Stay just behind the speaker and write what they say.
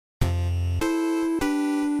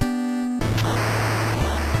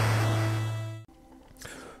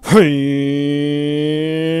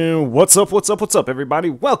Hey, what's up, everybody?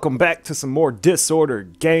 Welcome back to some more Disorder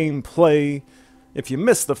gameplay. If you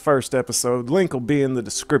missed the first episode, link will be in the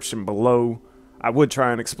description below. I would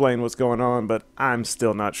try and explain what's going on, but I'm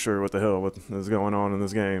still not sure what the hell is going on in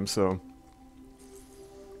this game, so...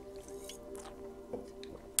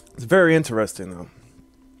 It's very interesting, though.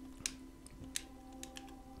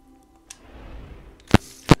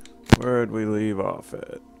 Where'd we leave off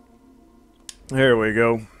at? Here we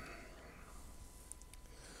go.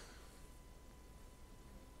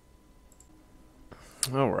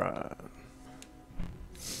 Alright.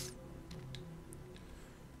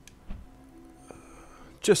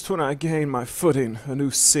 Just when I gain my footing, a new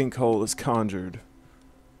sinkhole is conjured.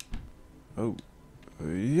 Oh.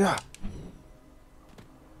 Yeah.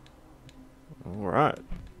 Alright.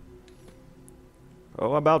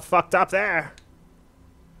 Oh, about fucked up there.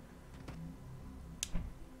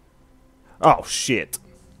 Oh, shit.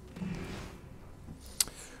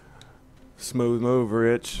 Smooth move,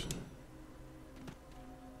 Rich.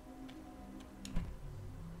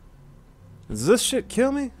 Does this shit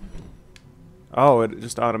kill me? Oh, it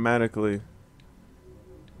just automatically...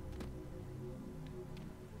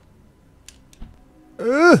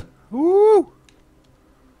 Woo! Woo!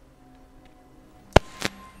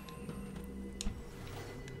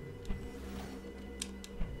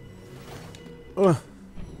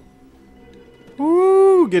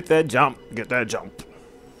 Get that jump. Get that jump.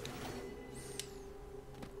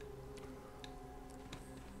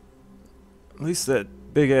 At least that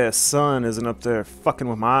big-ass sun isn't up there fucking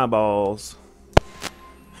with my eyeballs.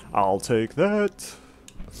 I'll take that.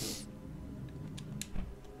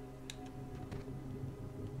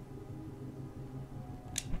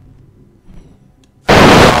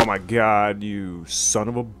 Oh my god, you son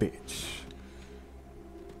of a bitch.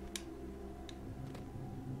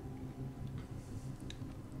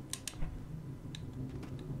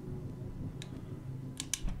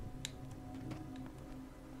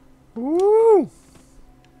 Woo!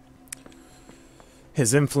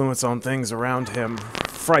 His influence on things around him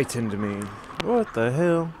frightened me. What the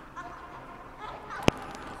hell?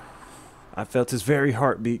 I felt his very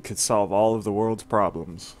heartbeat could solve all of the world's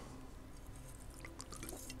problems.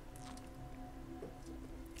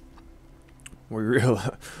 We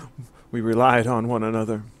relied on one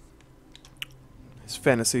another. His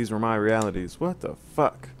fantasies were my realities. What the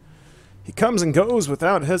fuck? He comes and goes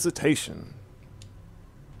without hesitation.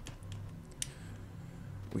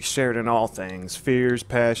 We shared in all things, fears,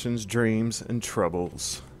 passions, dreams, and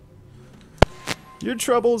troubles. Your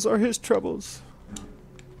troubles are his troubles.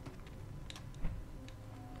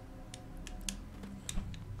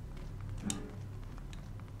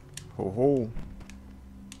 Ho ho.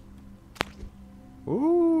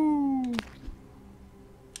 Ooh.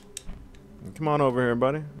 Come on over here,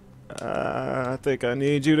 buddy. I think I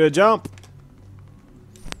need you to jump.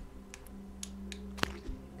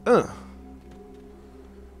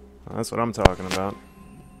 That's what I'm talking about.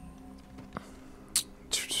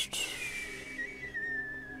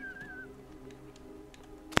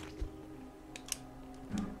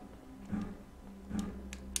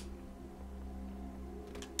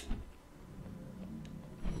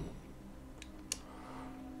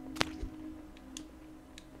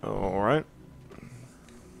 All right.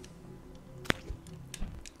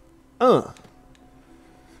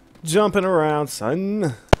 Jumping around,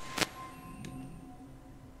 son.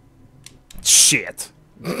 Shit.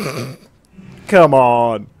 Come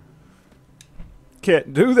on.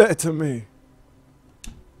 Can't do that to me.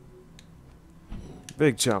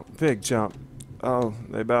 Big jump, big jump. Oh,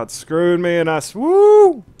 they about screwed me and I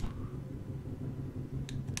woo!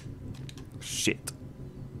 Shit.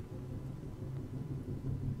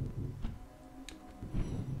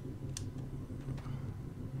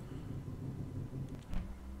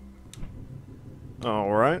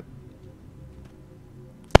 All right.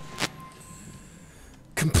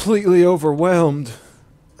 Completely overwhelmed.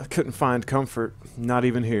 I couldn't find comfort, not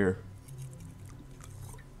even here.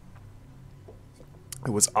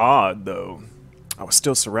 It was odd, though. I was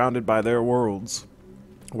still surrounded by their worlds.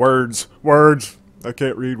 Words. I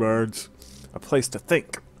can't read words. A place to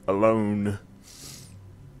think, alone.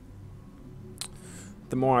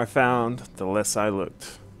 The more I found, the less I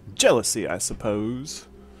looked. Jealousy, I suppose.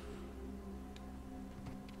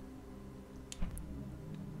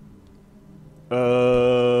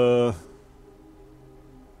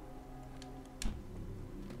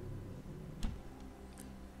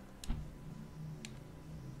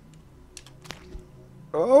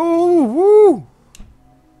 Oh, woo!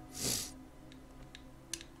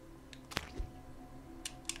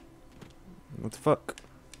 What the fuck?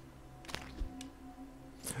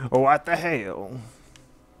 What the hell?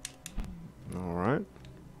 Alright.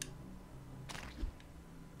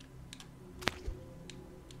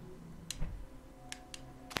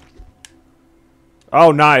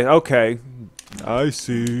 Oh, nice. Okay. I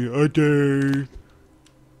see. I do.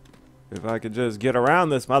 If I could just get around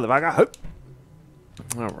this motherfucker.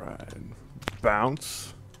 Alright.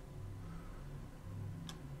 Bounce.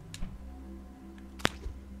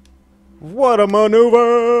 What a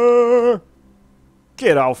maneuver!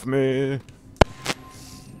 Get off me.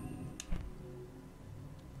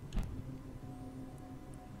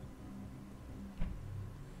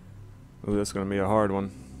 Ooh, that's gonna be a hard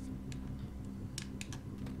one.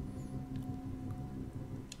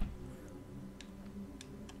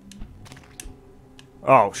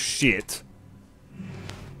 Oh, shit.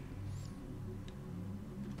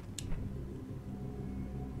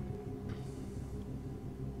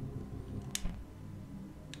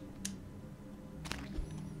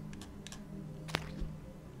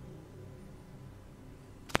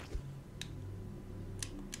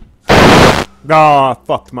 Ah, I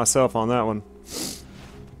fucked myself on that one.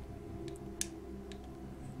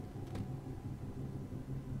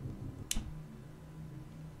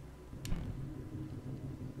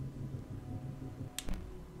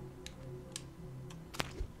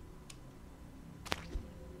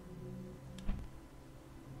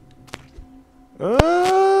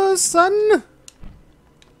 Son.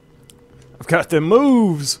 I've got them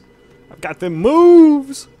moves. I've got them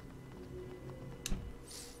moves.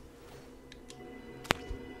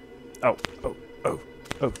 Oh, oh, oh,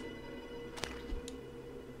 oh.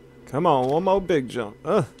 Come on, one more big jump.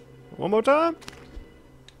 One more time.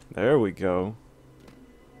 There we go.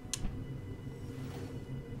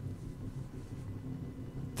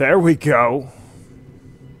 There we go.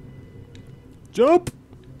 Jump.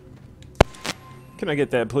 Can I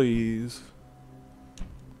get that, please?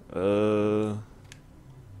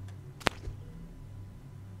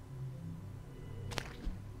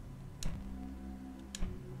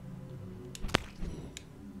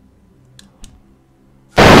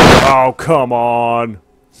 Oh, come on.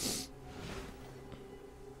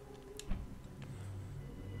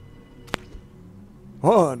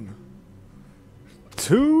 One,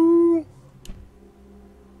 two.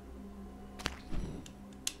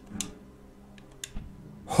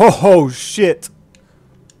 Oh, shit.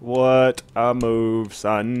 What a move,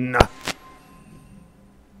 son.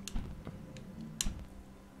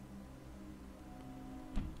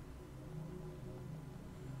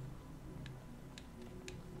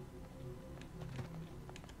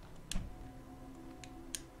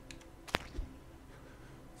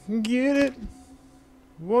 Get it.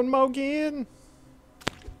 One more again.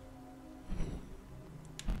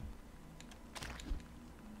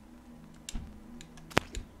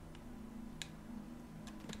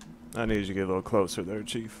 I need you to get a little closer there,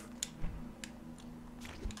 Chief.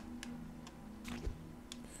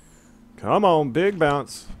 Come on, big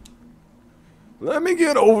bounce. Let me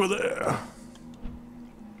get over there.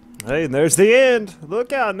 Hey, and there's the end.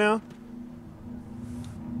 Look out now.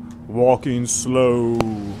 Walking slow.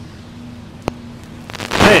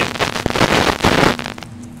 Man.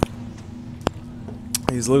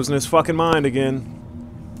 He's losing his fucking mind again.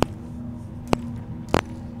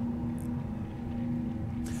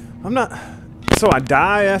 I'm not... So I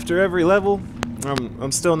die after every level?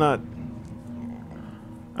 I'm still not...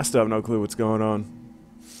 I still have no clue what's going on.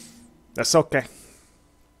 That's okay.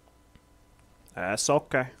 That's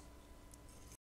okay.